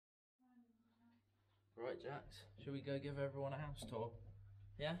Right, Jax, shall we go give everyone a house tour?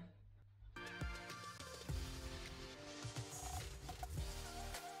 Yeah?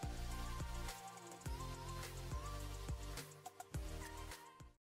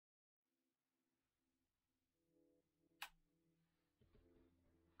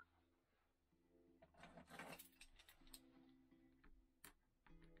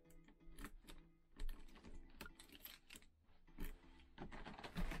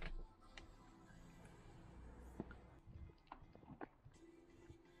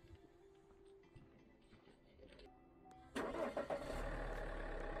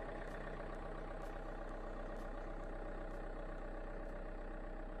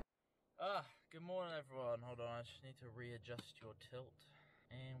 Good morning everyone. Hold on, I just need to readjust your tilt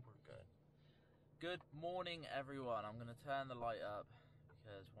and we're good. Good morning everyone. I'm gonna turn the light up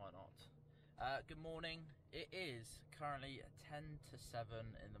because why not? Good morning. It is currently 10 to 7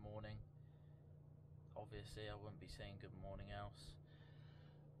 in the morning. Obviously I wouldn't be saying good morning else.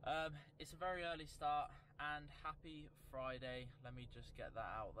 It's a very early start and happy Friday. Let me just get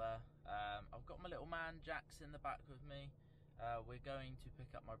that out there. I've got my little man Jax in the back with me. We're going to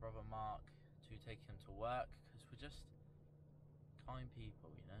pick up my brother Mark to take him to work because we're just kind people,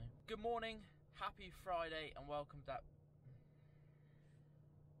 you know. Good morning, happy Friday, and welcome back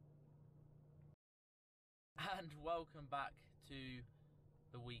to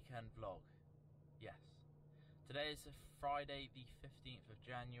the weekend vlog. Yes, today is Friday the 15th of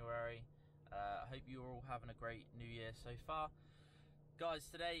January. I hope you're all having a great new year so far. Guys,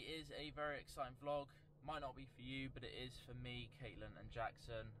 today is a very exciting vlog. Might not be for you, but it is for me, Caitlin and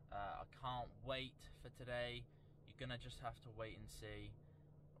Jackson. I can't wait for today. You're gonna just have to wait and see.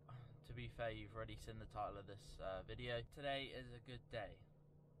 To be fair, you've already seen the title of this video. Today is a good day.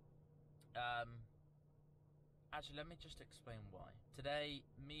 Actually, let me just explain why. Today,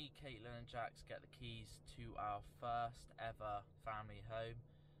 me, Caitlin and Jax get the keys to our first ever family home.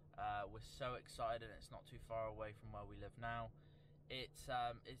 We're so excited, and it's not too far away from where we live now. It's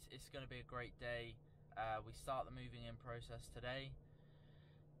gonna be a great day. We start the moving in process today,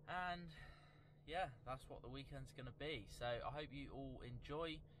 and yeah, that's what the weekend's gonna be. So I hope you all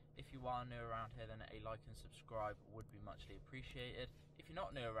enjoy. If you are new around here, then a like and subscribe would be muchly appreciated. If you're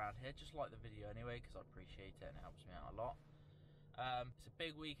not new around here, just like the video anyway, because I appreciate it and it helps me out a lot. It's a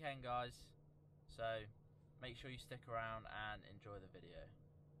big weekend, guys, so make sure you stick around and enjoy the video.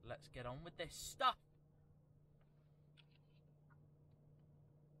 Let's get on with this stuff.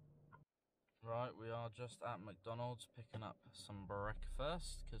 Right, we are just at McDonald's picking up some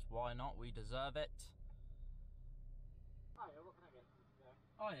breakfast, because why not? We deserve it. Hiya, what can I get today?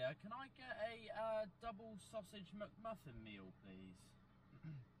 Oh yeah, can I get a double sausage McMuffin meal, please?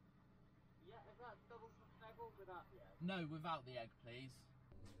 Yeah, is that double sausage egg or without the egg? No, without the egg, please.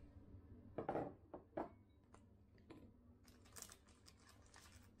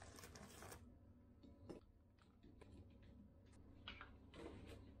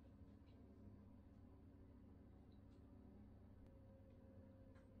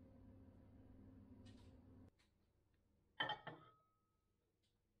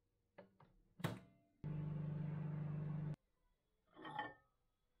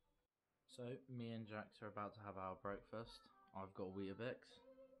 So, me and Jax are about to have our breakfast. I've got Weetabix.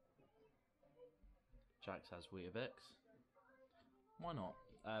 Jax has Weetabix. Why not?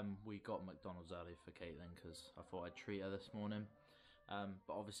 We got McDonald's early for Caitlin because I thought I'd treat her this morning.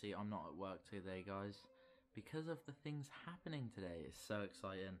 But obviously I'm not at work today, guys, because of the things happening today. It's so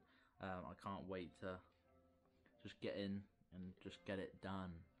exciting. I can't wait to just get in and just get it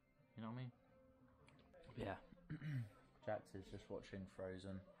done. You know what I mean? Yeah. Jax is just watching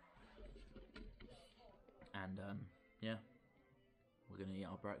Frozen. And yeah, we're gonna eat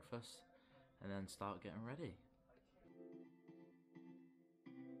our breakfast and then start getting ready.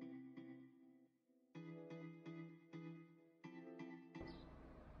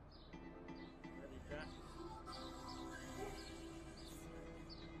 Ready, Jax?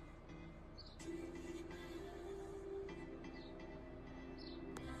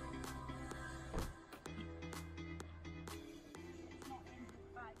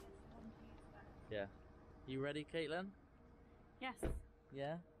 Yeah. You ready, Caitlin? Yes.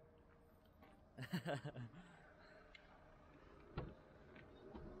 Yeah?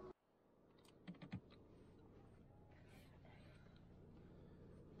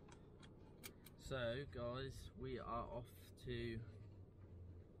 So, guys, we are off to,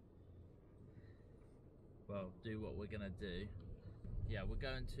 well, do what we're gonna do. Yeah, we're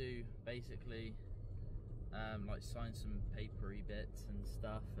going to basically like sign some papery bits and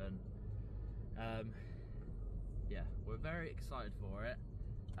stuff, and yeah, we're very excited for it.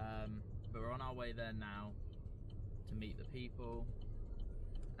 But we're we're on our way there now to meet the people,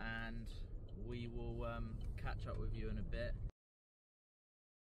 and we will catch up with you in a bit.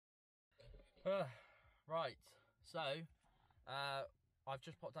 Right, so I've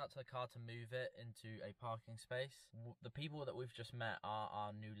just popped out to the car to move it into a parking space. The people that we've just met are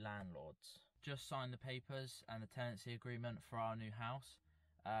our new landlords. Just signed the papers and the tenancy agreement for our new house,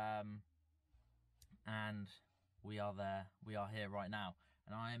 and we are here right now,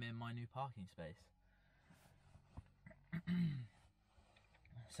 and I am in my new parking space.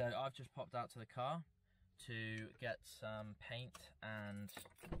 So I've just popped out to the car to get some paint and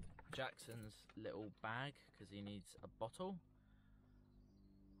Jackson's little bag because he needs a bottle.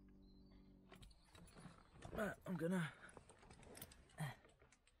 I'm gonna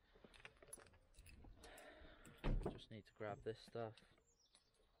just need to grab this stuff.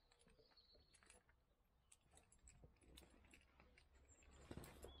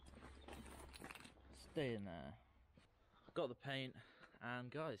 Stay in there. Got the paint, and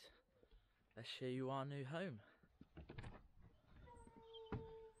guys, let's show you our new home.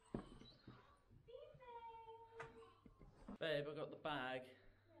 Babe, I got the bag.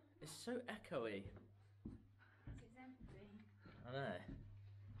 It's so echoey. It's empty. I know.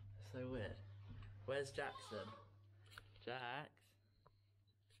 It's so weird. Where's Jackson? Jax?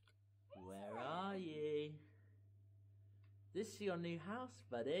 Where are you? This is your new house,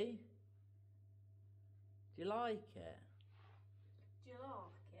 buddy. Do you like it? Do you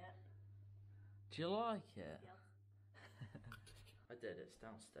like it? Do you like it? Yes. I did, it's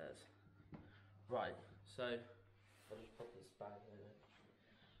downstairs. Right, so I'll just pop this bag over.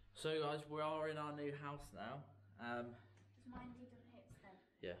 So guys, we are in our new house now. Does mine need a hit then?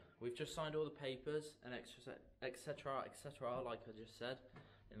 Yeah, we've just signed all the papers and etc, etc, like I just said,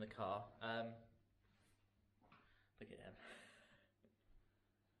 in the car. Look at him.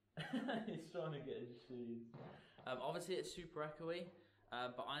 He's trying to get his shoes. Obviously it's super echoey,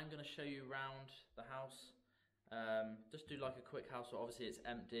 but I'm going to show you around the house. Just do like a quick house tour. Obviously it's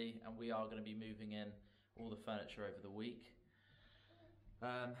empty, and we are going to be moving in all the furniture over the week.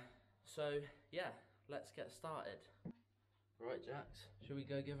 So yeah, let's get started. Right, Jax, should we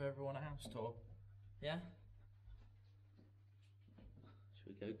go give everyone a house tour? Yeah? Should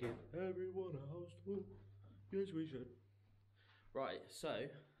we go give everyone a house tour? Yes, we should. Right, so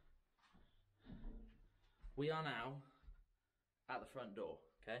we are now at the front door,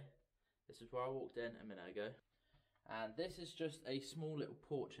 okay? This is where I walked in a minute ago. And this is just a small little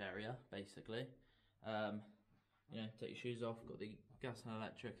porch area, basically. You know, take your shoes off, got the gas and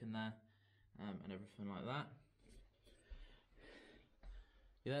electric in there, and everything like that.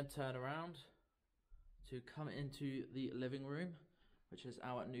 You then turn around to come into the living room, which is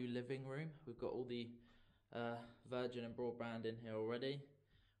our new living room. We've got all the Virgin and broadband in here already.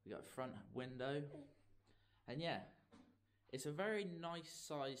 We got a front window, and yeah, it's a very nice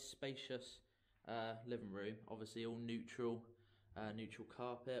size, spacious living room. Obviously all neutral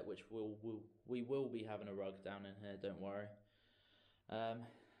carpet, which we will be having a rug down in here, don't worry.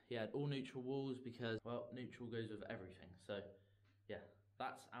 Yeah, all neutral walls because, well, neutral goes with everything. So yeah,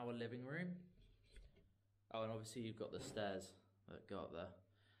 that's our living room. Oh, and obviously you've got the stairs that go up there.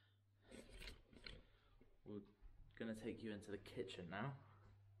 We're gonna take you into the kitchen now.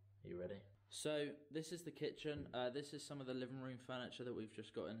 Are you ready? So this is the kitchen. This is some of the living room furniture that we've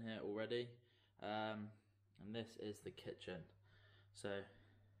just got in here already. And this is the kitchen. So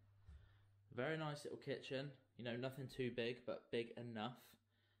very nice little kitchen. You know, nothing too big, but big enough.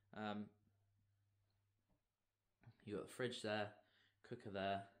 You got a fridge there, cooker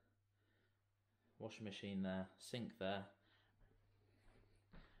there, washing machine there, sink there.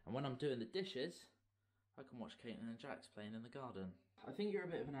 And when I'm doing the dishes, I can watch Caitlin and Jax playing in the garden. I think you're a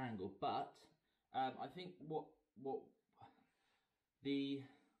bit of an angle, but I think what the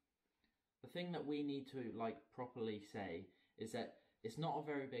thing that we need to like properly say is that it's not a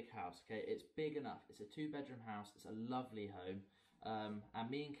very big house, okay? It's big enough. It's a 2-bedroom house. It's a lovely home. And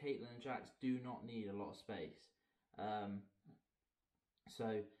me and Caitlin and Jax do not need a lot of space.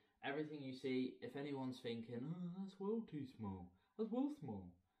 So everything you see, if anyone's thinking, oh, that's well too small, that's well small.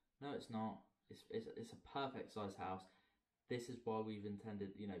 No, it's not. It's a perfect size house. This is why we've intended,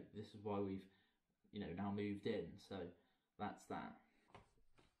 you know, this is why we've, you know, now moved in. So that's that.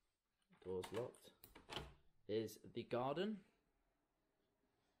 Door's locked. Here's the garden.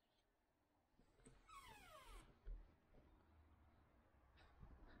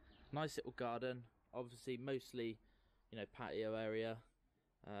 Nice little garden. Obviously, mostly, you know, patio area.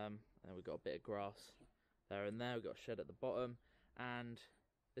 And we've got a bit of grass there and there. We've got a shed at the bottom, and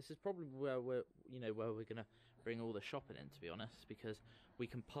this is probably where we're, you know, where we're gonna bring all the shopping in, to be honest, because we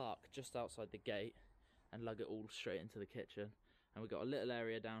can park just outside the gate and lug it all straight into the kitchen. And we've got a little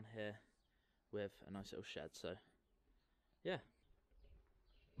area down here with a nice little shed, so yeah.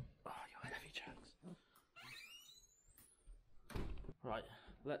 Oh, you're heavy, Jax. Right,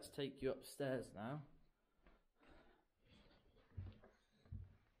 let's take you upstairs now.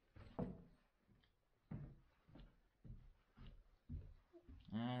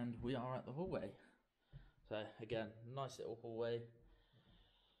 And we are at the hallway. So again, nice little hallway.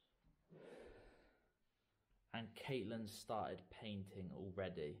 And Caitlin started painting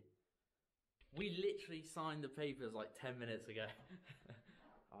already. We literally signed the papers like 10 minutes ago.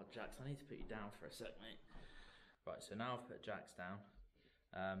 Oh, Jax, I need to put you down for a sec, mate. Right, so now I've put Jax down.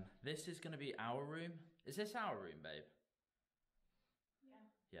 This is going to be our room. Is this our room, babe?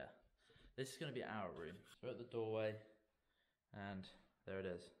 Yeah. Yeah. This is going to be our room. So we're at the doorway, and there it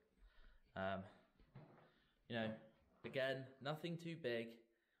is. You know, again, nothing too big,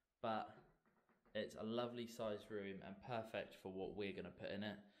 but it's a lovely sized room and perfect for what we're going to put in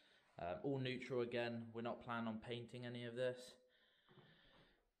it. All neutral again. We're not planning on painting any of this.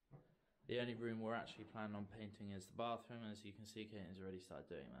 The only room we're actually planning on painting is the bathroom. As you can see, Caitlin's already started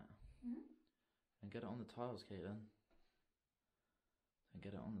doing that. Mm-hmm. And get it on the tiles, Caitlin. And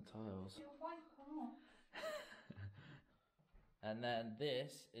get it on the tiles. Your wife come on. And then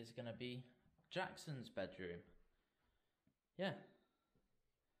this is going to be Jackson's bedroom. Yeah.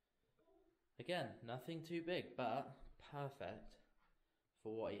 Again, nothing too big, but perfect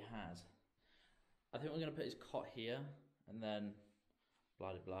for what he has. I think we're going to put his cot here, and then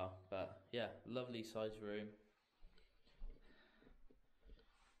blah, blah, blah. But yeah, lovely size room.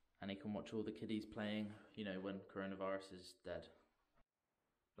 And he can watch all the kiddies playing, you know, when coronavirus is dead.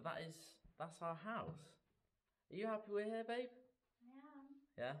 But that's our house. Are you happy we're here, babe? I am.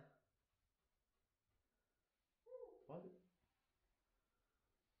 Yeah? What?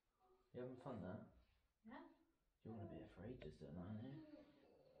 You having fun there? Yeah. You want to be here for ages, don't you?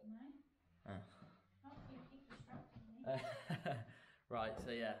 No. Oh. Not you keep distracting me. Right,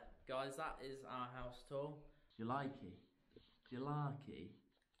 so yeah, guys, that is our house tour. Do you like it? Do you like it?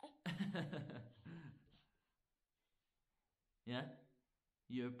 Yeah?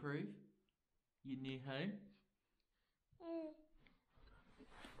 You approve? Your new home? Oh,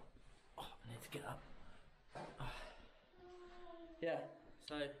 I need to get up. Yeah,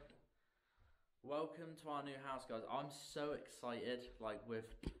 so welcome to our new house, guys. I'm so excited,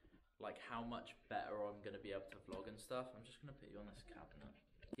 with how much better I'm gonna be able to vlog and stuff. I'm just gonna put you on this cabinet.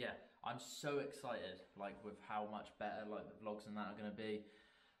 Yeah, I'm so excited, with how much better the vlogs and that are gonna be.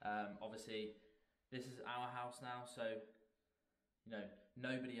 Obviously, this is our house now, so you know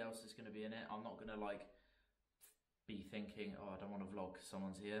nobody else is gonna be in it. I'm not gonna be thinking, oh, I don't want to vlog because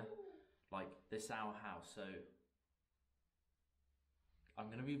someone's here. This is our house, so I'm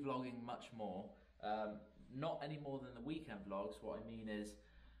going to be vlogging much more. Not any more than the weekend vlogs. What I mean is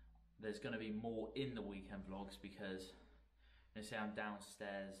there's going to be more in the weekend vlogs because, say I'm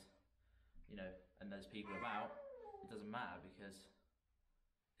downstairs, and there's people about, it doesn't matter because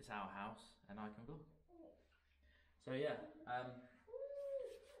it's our house and I can vlog. So yeah,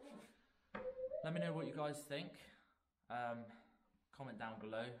 let me know what you guys think. Comment down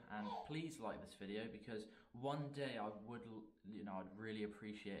below and please like this video because one day I would, I'd really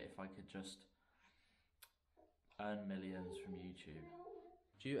appreciate if I could just earn millions from YouTube.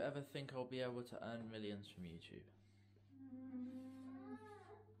 Do you ever think I'll be able to earn millions from YouTube?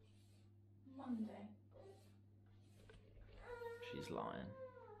 One day. She's lying.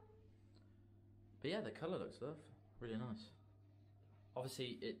 But yeah, the colour looks really nice.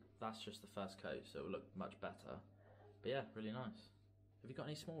 Obviously, that's just the first coat, so it will look much better. But yeah, really nice. Have you got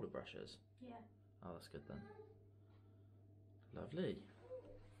any smaller brushes? Yeah. Oh, that's good then. Lovely.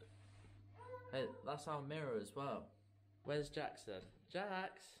 Hey, that's our mirror as well. Where's Jackson?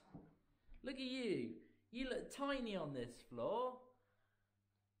 Jax! Look at you! You look tiny on this floor.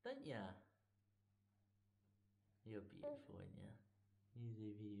 Don't ya? You're beautiful, aren't ya? You're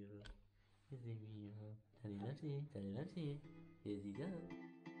so beautiful. You're so beautiful. Daddy loves you. Daddy loves you. Yes, he does.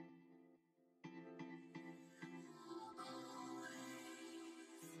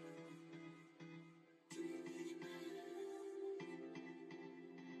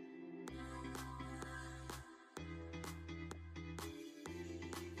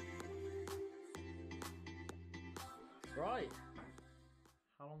 Right.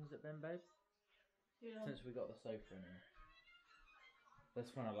 How long has it been, babe? Yeah. Since we got the sofa in here.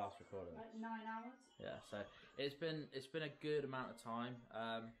 That's when I last recorded. 9 hours. Yeah, so it's been a good amount of time.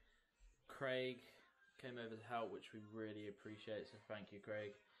 Craig came over to help, which we really appreciate, so thank you,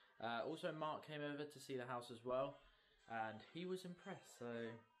 Craig. Also, Mark came over to see the house as well, and he was impressed, so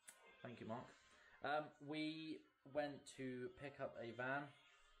thank you, Mark. We went to pick up a van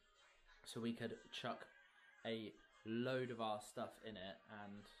so we could chuck a load of our stuff in it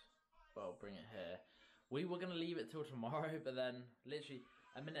and, well, bring it here. We were going to leave it till tomorrow, but then literally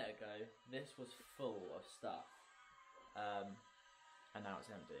a minute ago, this was full of stuff, and now it's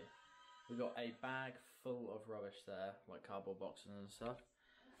empty. We got a bag full of rubbish there, like cardboard boxes and stuff.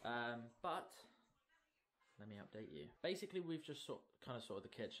 But let me update you. Basically, we've just kind of sorted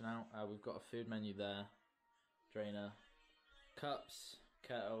the kitchen out. We've got a food menu there, drainer, cups,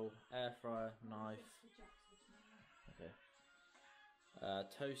 kettle, air fryer, knife. Okay.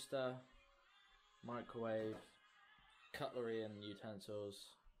 Toaster, microwave, cutlery and utensils,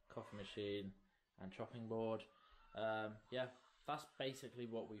 coffee machine, and chopping board. Yeah, that's basically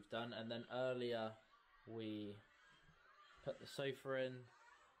what we've done. And then earlier we put the sofa in.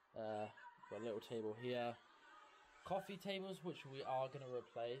 Got a little table here. Coffee tables, which we are going to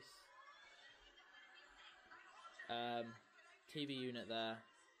replace. TV unit there,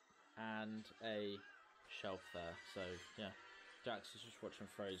 and a shelf there. So yeah, Jax is just watching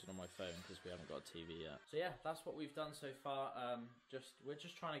Frozen on my phone because we haven't got a TV yet. So yeah, that's what we've done so far. We're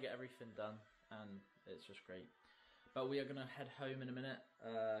just trying to get everything done, and it's just great. But we are gonna head home in a minute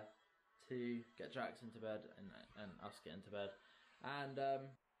to get Jax into bed and us get into bed. And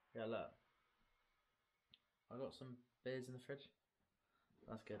yeah, look, I got some beers in the fridge.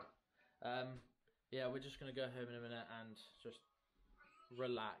 That's good. Yeah, we're just gonna go home in a minute and just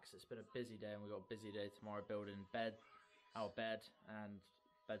relax. It's been a busy day, and we got a busy day tomorrow building our bed and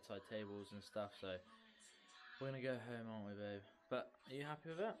bedside tables and stuff. So we're gonna go home, aren't we, babe? But are you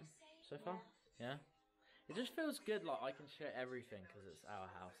happy with it so far? Yeah. It just feels good, like I can share everything because it's our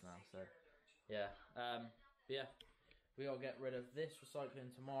house now. So yeah. Yeah. We gotta get rid of this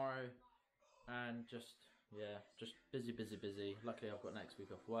recycling tomorrow, and just busy. Luckily, I've got next week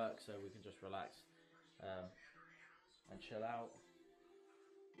off work, so we can just relax and chill out.